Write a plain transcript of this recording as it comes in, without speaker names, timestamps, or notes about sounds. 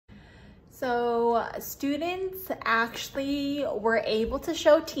So students actually were able to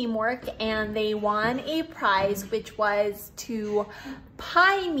show teamwork and they won a prize, which was to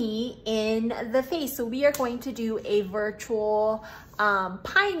pie me in the face. So we are going to do a virtual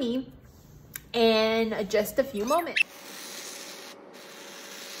pie me in just a few moments.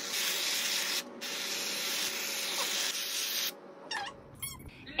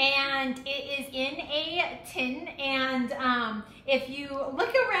 And it is in a tin, and if you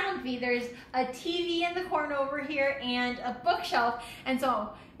look around me, there's a TV in the corner over here and a bookshelf. And so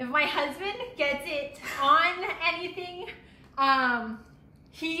if my husband gets it on anything,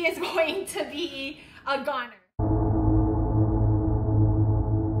 he is going to be a goner.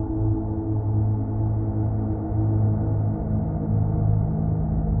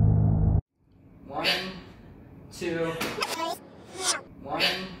 One, two. 1,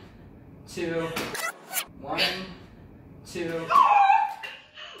 2, 1, 2.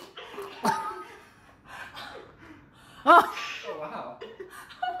 Oh wow.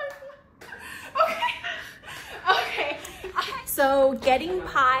 Okay. So getting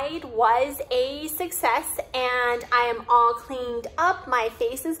pied was a success and I am all cleaned up. My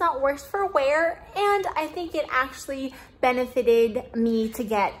face is not worse for wear, and I think it actually benefited me to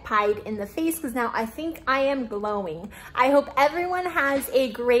get pied in the face because now I think I am glowing. I hope everyone has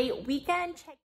a great weekend.